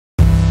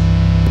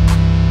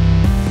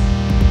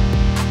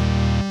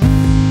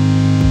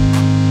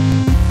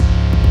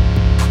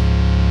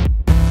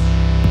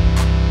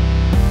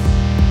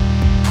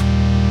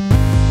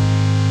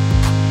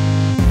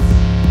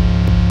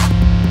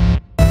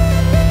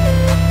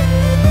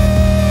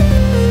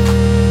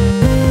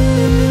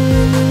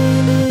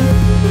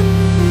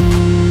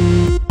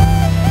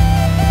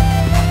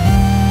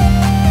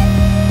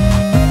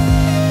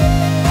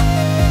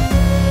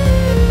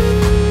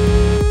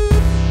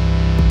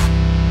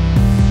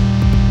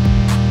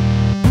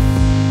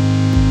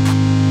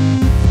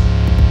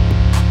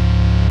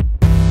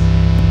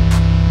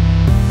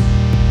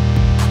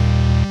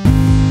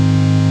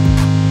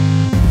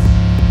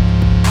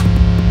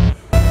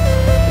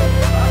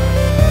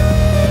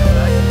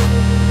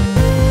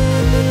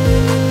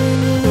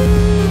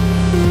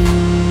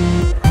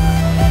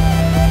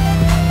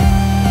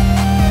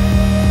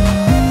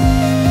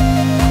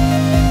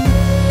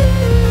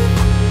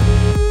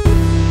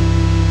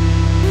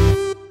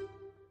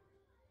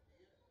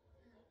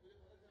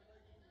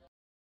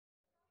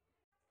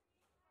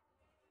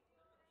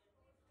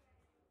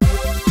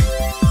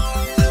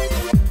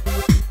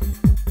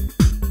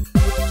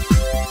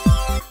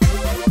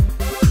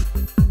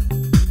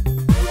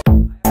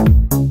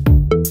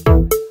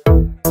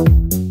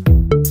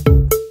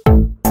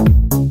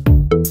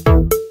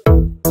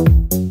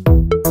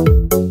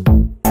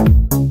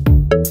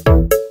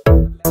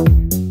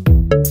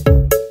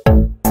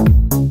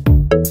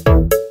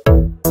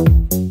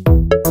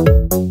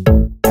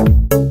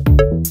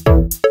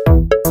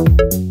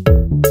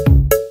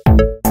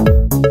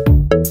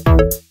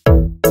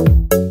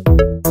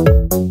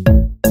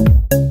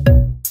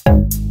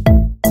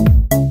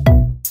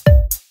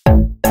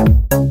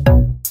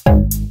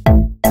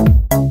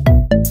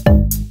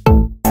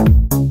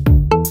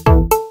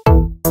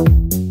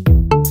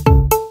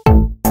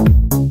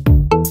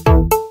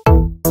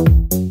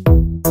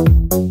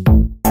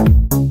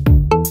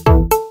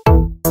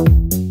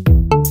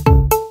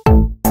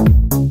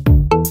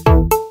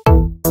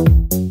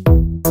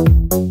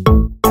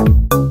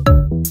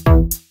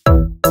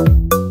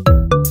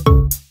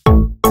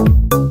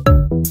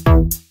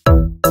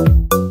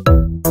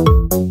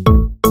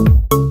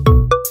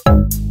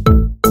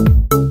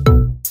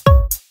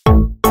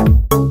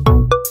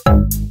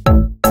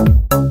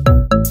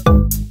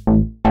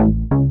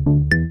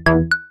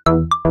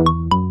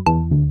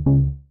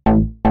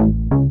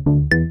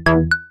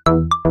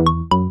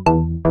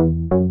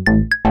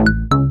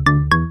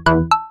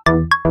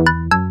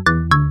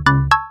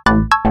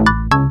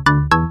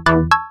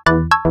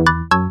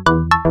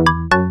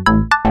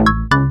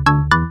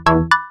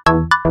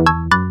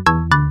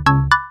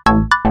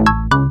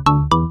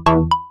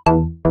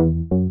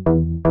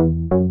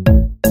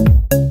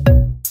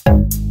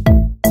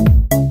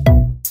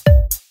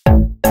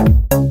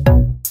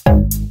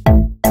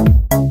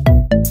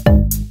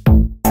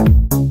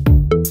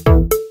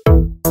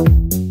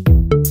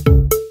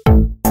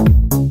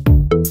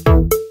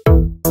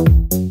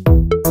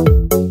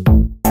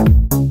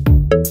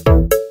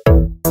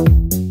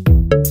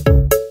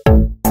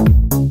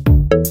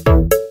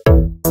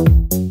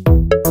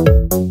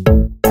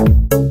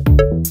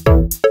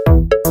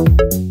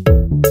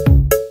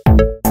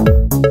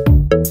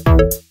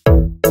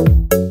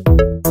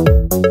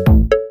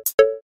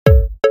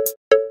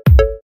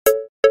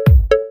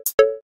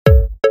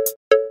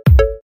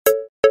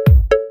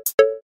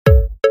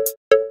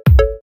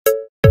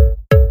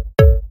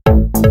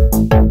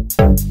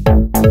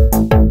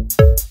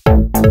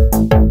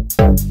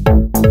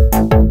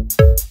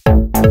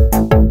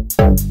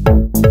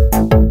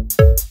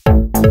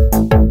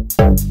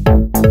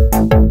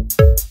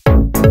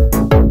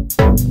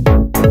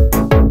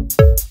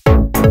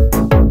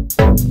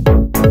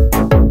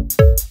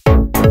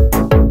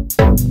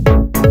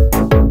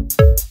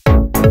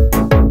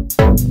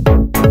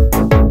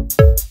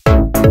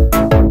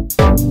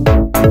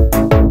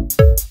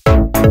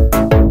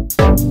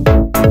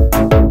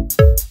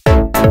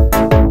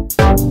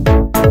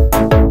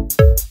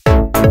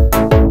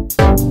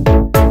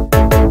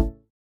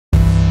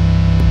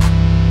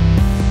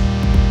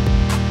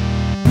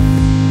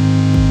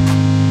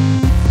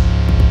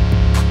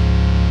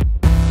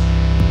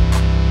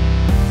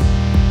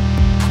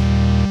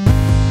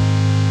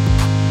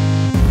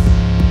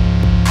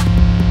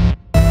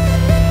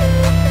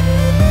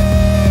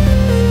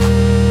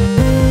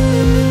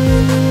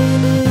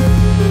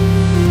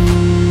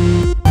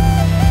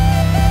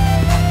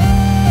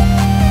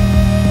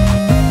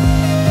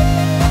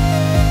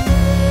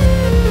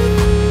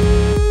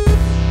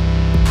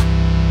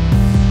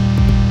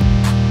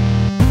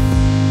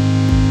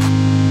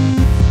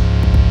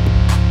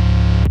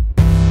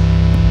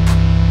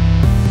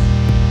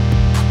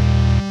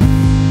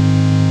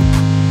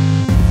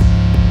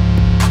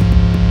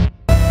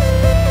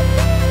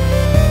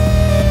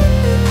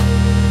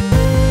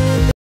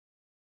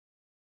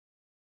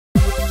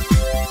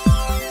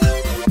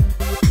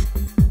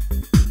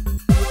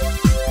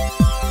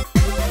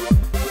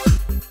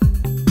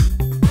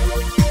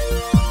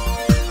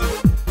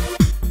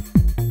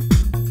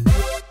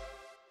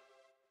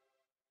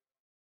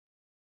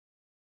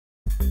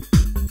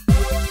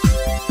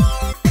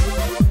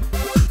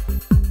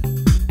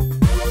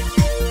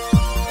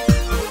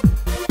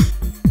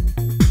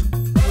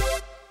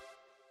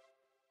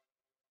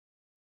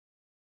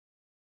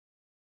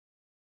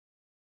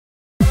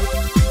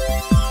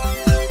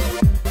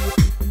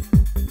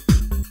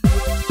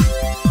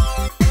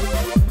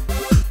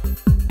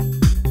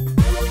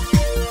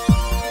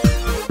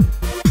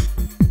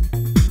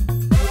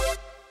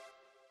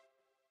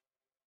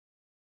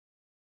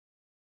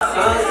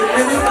सांस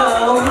फिर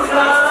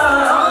गाऊंगा,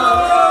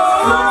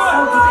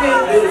 सबके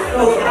दिल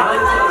को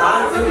आज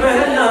आज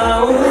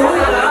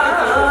बहलाऊंगा,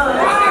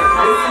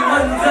 इस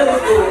मंजर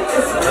को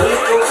इस पल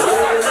को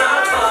भूल ना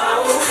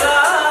पाऊंगा,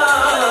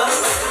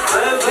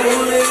 मैं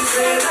भूल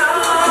से ना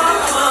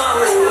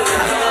पाऊंगा।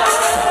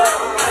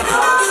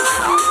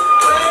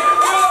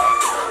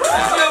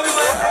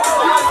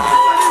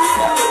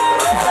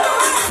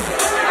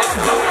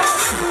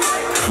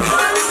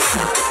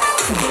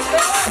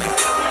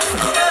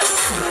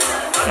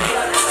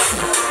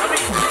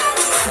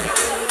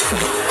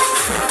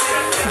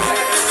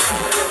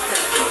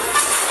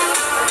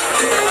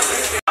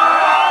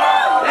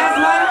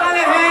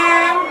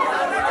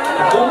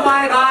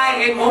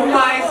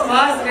 Mumbai's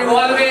first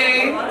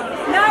revolving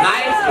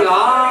night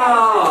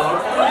club.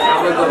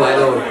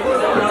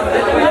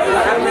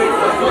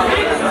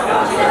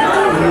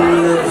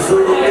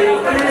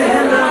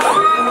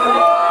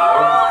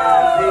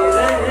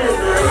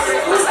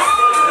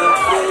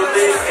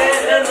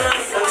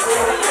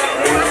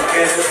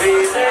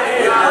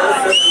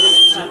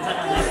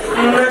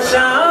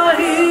 नशा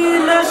ही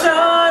नशा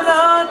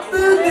रात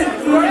दिन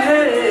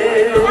है,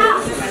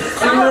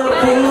 न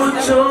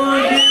पूछो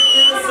ये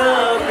कैसा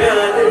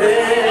प्यार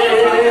है,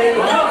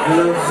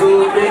 लफ्जों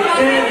में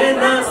कह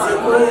ना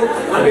सकूं,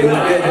 बिन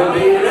कह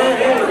भी रह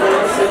ना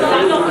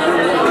सकूं।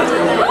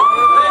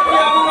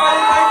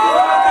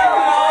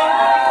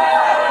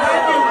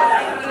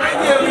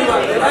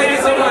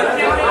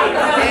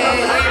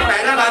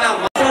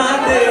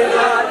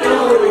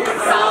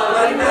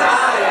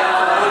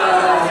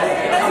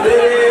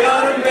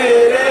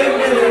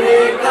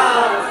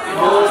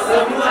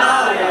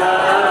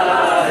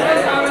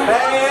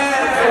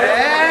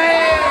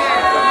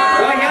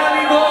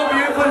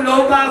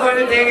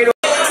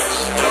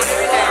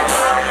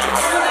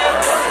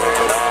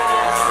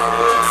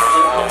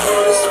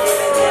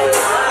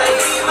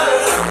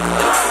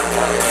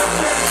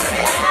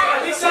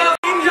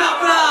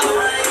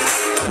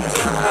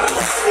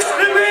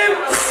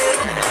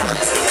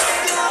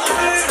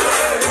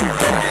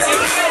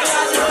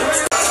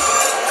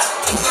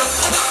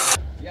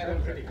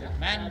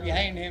 Man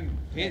behind him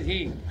is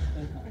he.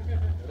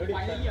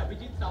 Finally,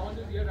 Abhijeet, Sawant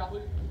is here,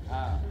 Rahul.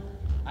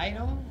 I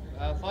know.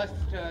 First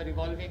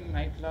revolving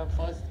nightclub,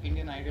 first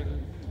Indian Idol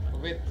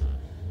with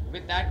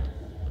that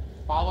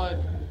power.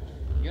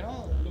 You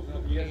know,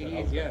 he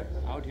is here,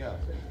 out here.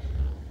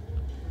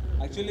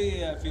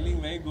 Actually,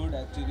 feeling very good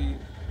actually,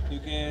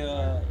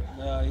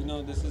 because you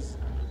know, this is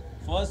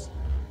first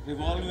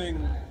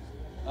revolving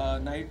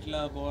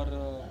nightclub और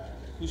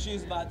खुशी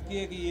इस बात की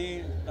है कि ये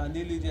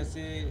कांदिवली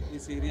जैसे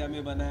इस एरिया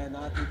में बना है,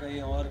 ना कि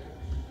कहीं और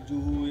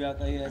जुहू या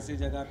कहीं ऐसे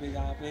जगह पे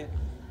जहाँ पे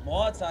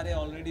बहुत सारे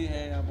ऑलरेडी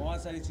है या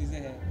बहुत सारी चीज़ें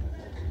हैं।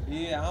 ये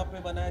यहाँ पे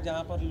बना है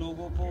जहाँ पर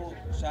लोगों को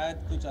शायद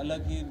कुछ अलग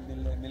ही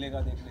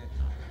मिलेगा देखने।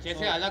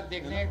 जैसे अलग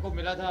देखने को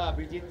मिला था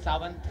अभिजीत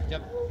सावंत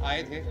जब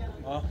आए थे,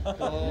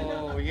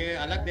 तो ये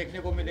अलग देखने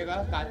को मिलेगा।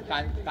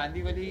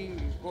 कांदिवली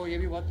को ये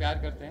भी बहुत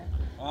प्यार करते हैं।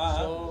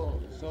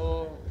 So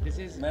this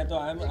is मैं तो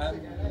I'm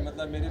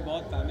मतलब मेरे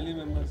बहुत फैमिली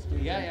मेंबर्स थे।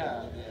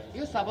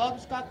 ये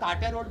सबर्ब्स का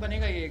कार्टर रोड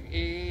बनेगा,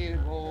 ये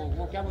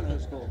वो क्या बोलते हैं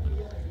उसको,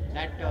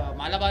 that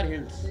Malabar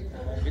Hills,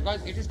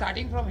 because it is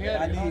starting from here,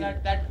 you know,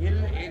 that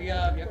hill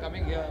area we are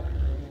coming here,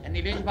 and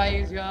Nilesh bhai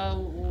is here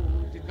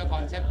जिनका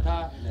concept था,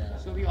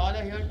 so we all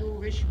are here to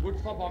wish good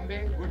for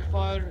Bombay, good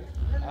for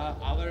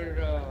our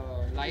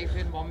life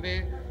in Bombay,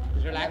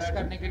 relax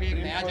करने के लिए एक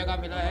नया जगह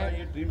मिला है।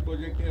 ये ड्रीम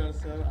प्रोजेक्ट है और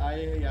सर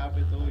आए हैं यहाँ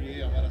पे, तो ये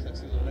हमारा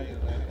सक्सेस होना ही है।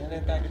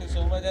 Thank you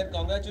so much and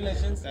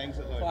congratulations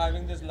for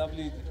having this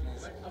lovely.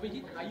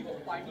 Abhijit, are you a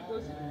party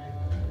person?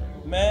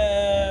 मैं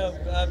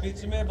बीच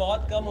में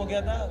बहुत कम हो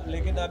गया था,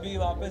 लेकिन अभी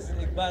वापस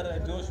एक बार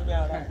जोश में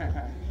आ रहा हूँ।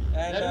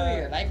 And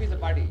life is a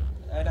party.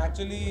 And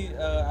actually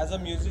as a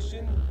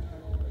musician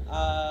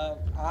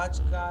आज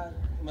का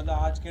मतलब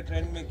आज के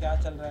ट्रेंड में क्या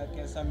चल रहा है,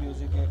 कैसा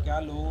म्यूजिक है, क्या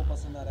लोगों को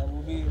पसंद आ रहा है,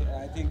 वो भी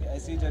आई थिंक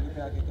ऐसी जगह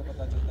पे आके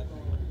पता चलता है।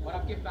 और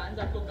आपके फैंस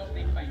आपको कब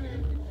देख पाएंगे?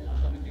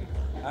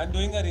 I am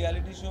doing a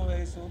reality show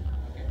very soon.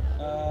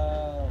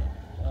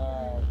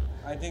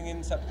 I think in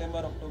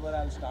September, October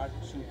I will start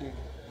shooting,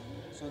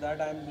 so that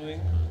I am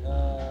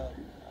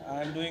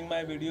doing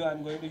my video. I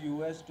am going to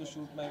US to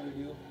shoot my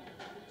video,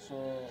 सो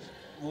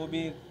वो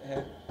भी है।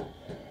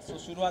 सो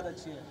शुरुआत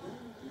अच्छी है।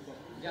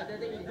 जाते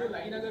थे एक दो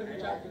लाइन अगर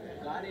कुछ आप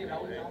गा रहे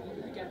Rahul,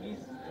 can please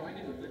join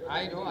in?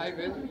 I know, I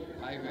will.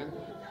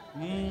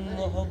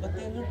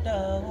 Mohabbatein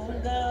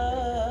लुटाऊंगा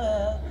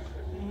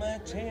मैं,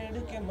 छेड़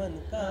के मन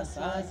का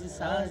साज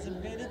साज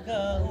फिर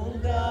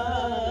गाऊंगा,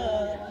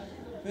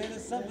 फिर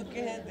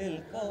सबके दिल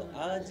को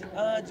आज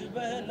आज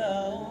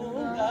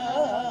बहलाऊंगा,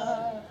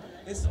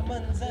 इस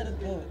मंजर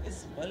को इस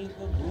पल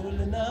को भूल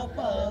ना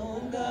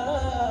पाऊंगा,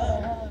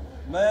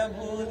 मैं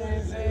भूल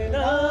से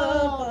ना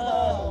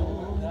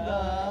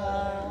पाऊंगा।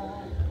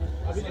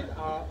 अभिजीत,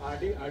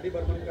 आर डी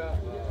बर्मन का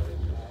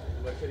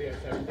वर्षरी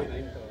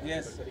 79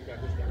 यस क्या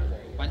कुछ कहना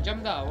चाहिए?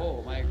 पंचम दा, ओ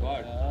माय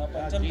गॉड,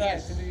 पंचम दा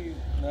एक्चुअली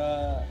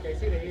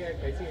कैसी रही है,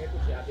 कैसी है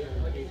कुछ यादें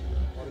उनकी,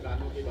 और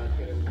गानों की बात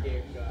करें, उनके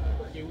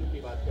ट्यून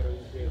की बात करें,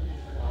 उनके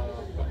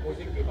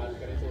कंपोजिंग की बात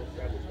करें तो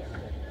क्या कुछ कहना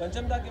चाहिए?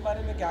 पंचम दा के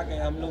बारे में क्या कहें,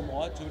 हम लोग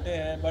बहुत छोटे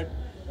हैं बट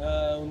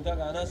उनका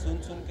गाना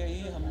सुन के ही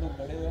हम लोग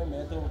बड़े हुए।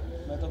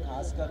 मैं तो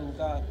खासकर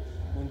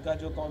उनका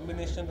जो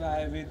कॉम्बिनेशन रहा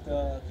है विद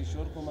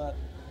किशोर कुमार,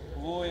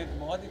 वो एक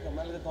बहुत ही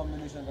कमाल का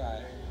कॉम्बिनेशन रहा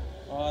है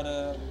और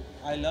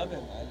I love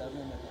him.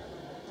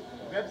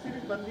 Web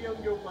series बन रही है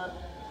उनके ऊपर,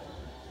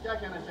 क्या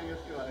कहना चाहिए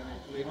उसके बारे में?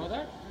 You know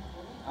that?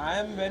 I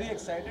am very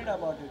excited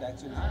about it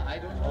actually. I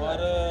don't know और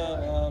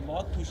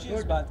बहुत खुशी है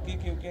इस बात की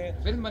क्योंकि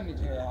फिल्म बननी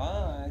चाहिए।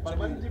 हाँ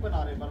परमानंद एक्चुअली जी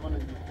बना रहे हैं,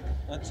 परमानंद जी।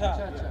 अच्छा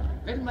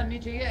फिल्म बननी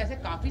चाहिए। ऐसे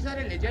काफी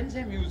सारे लेजेंड्स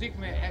हैं म्यूजिक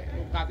में,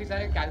 काफी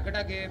सारे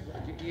कैलकाटा के,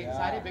 ये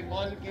सारे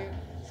बंगाल के,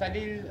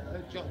 सलील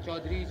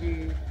चौधरी जी,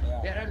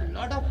 there are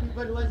lot of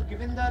people who has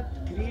given the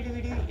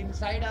creativity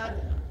inside our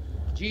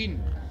gene,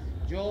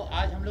 जो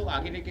आज हम लोग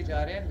आगे लेके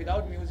जा रहे हैं।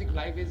 Without music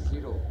life is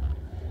zero.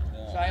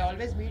 So I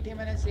always meet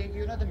him and I say,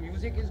 you know, the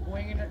music is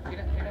going in a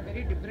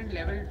very different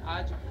level.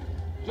 आज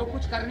जो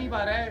कुछ कर नहीं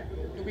पा रहा है,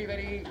 to be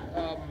very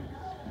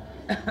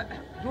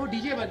जो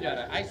DJ बन जा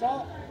रहा है। I saw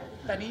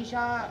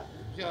Tanisha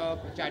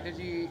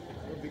Chatterjee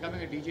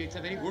becoming a DJ. It's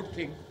a very good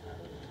thing.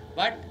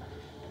 But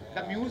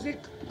the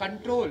music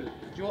control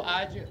जो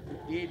आज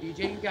ये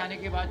DJing के आने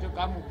के बाद जो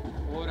कम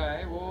हो रहा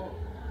है वो,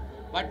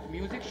 but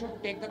music should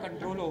take the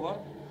control over.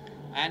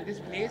 And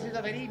this place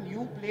is a very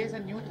new place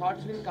and new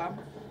thoughts will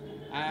come.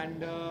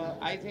 And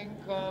I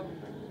think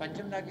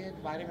पंचम दा के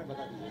बारे में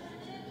बता दीजिए।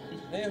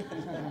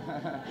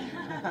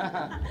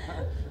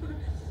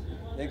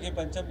 देखिए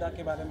पंचम दा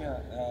के बारे में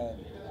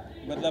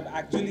मतलब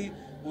एक्चुअली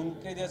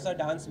उनके जैसा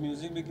डांस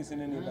म्यूजिक भी किसी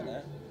ने नहीं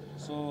बनाया।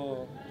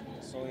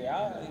 सो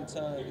या इट्स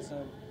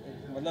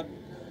मतलब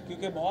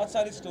क्योंकि बहुत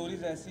सारी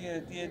स्टोरीज ऐसी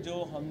रहती है जो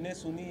हमने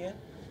सुनी है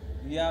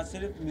या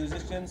सिर्फ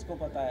म्यूजिशियंस को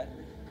पता है,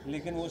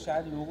 लेकिन वो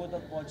शायद लोगों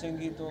तक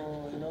पहुंचेंगी तो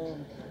you know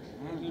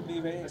it will be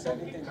very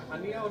exciting thing.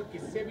 कहानियाँ और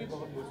किस्से भी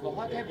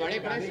बहुत है, बड़े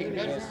बड़े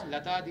सिंगर्स,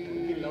 लता दी,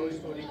 लव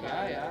स्टोरी का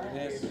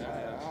यस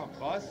ऑफ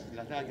कोर्स,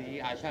 लता दी,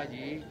 आशा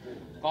जी,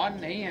 कौन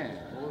नहीं है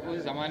उस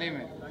जमाने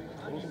में,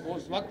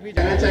 उस वक्त भी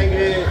कहना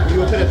चाहेंगे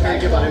यूथ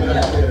रेस्टोरेंट के बारे में?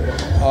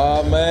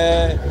 मैं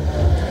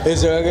इस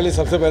जगह के लिए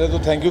सबसे पहले तो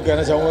थैंक यू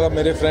कहना चाहूँगा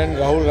मेरे फ्रेंड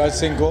राहुल राज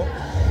सिंह को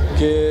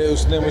कि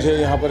उसने मुझे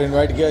यहाँ पर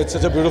इनवाइट किया। It's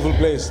such a beautiful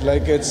place,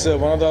 like it's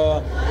one of the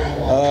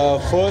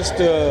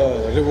first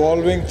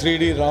revolving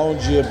 3D round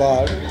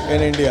bar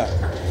in India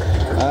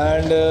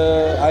and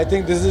I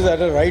think this is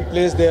at a right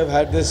place. They have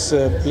had this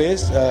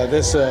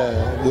this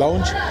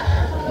lounge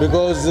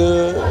because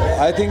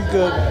I think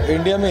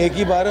India में एक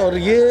ही बार है और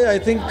ये I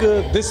think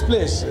this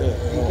place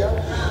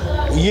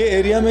ये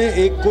area में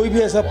एक कोई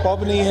भी ऐसा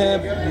पब नहीं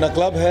है, ना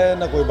क्लब है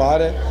ना कोई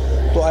बार है,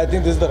 तो I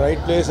think this is the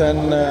right place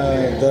and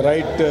the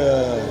right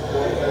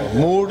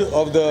mood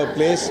of the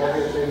place.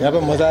 यहाँ पे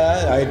मज़ा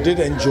आया, I did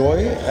enjoy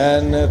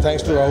and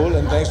thanks to Rahul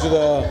and thanks to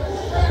the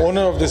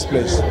owner of this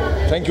place.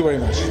 Thank you very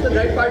much.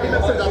 Night party में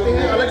अक्सर जाते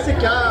हैं, अलग से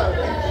क्या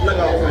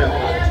लगा हुआ है?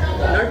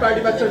 नाइट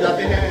पार्टी में अक्सर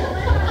जाते हैं?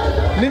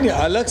 नहीं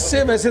अलग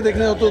से वैसे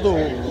देखने हो तो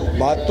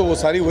बात तो वो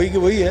सारी वही की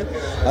वही है।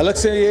 अलग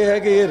से ये है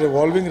कि ये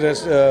रिवॉल्विंग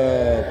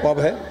पब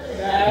है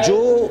जो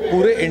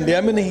पूरे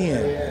इंडिया में नहीं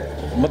है।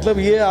 मतलब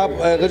ये आप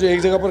अगर जो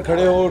एक जगह पर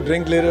खड़े हो,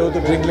 ड्रिंक ले रहे हो तो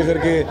ड्रिंक ले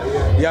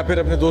करके या फिर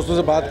अपने दोस्तों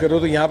से बात कर रहे हो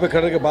तो यहाँ पे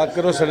खड़े के बात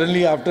करो,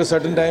 suddenly after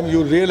certain time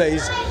you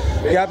realise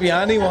कि आप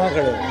यहाँ नहीं वहाँ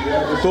खड़े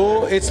हो।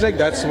 तो it's like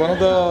that's one of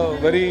the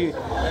very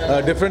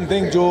different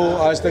thing जो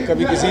आज तक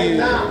कभी किसी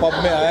पब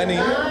में आया नहीं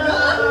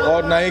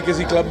और ना ही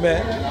किसी क्लब में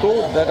है। तो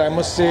that I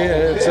must say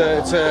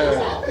it's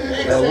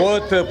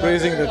worth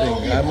praising the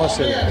thing, I must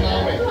say.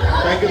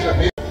 Thank you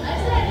sir.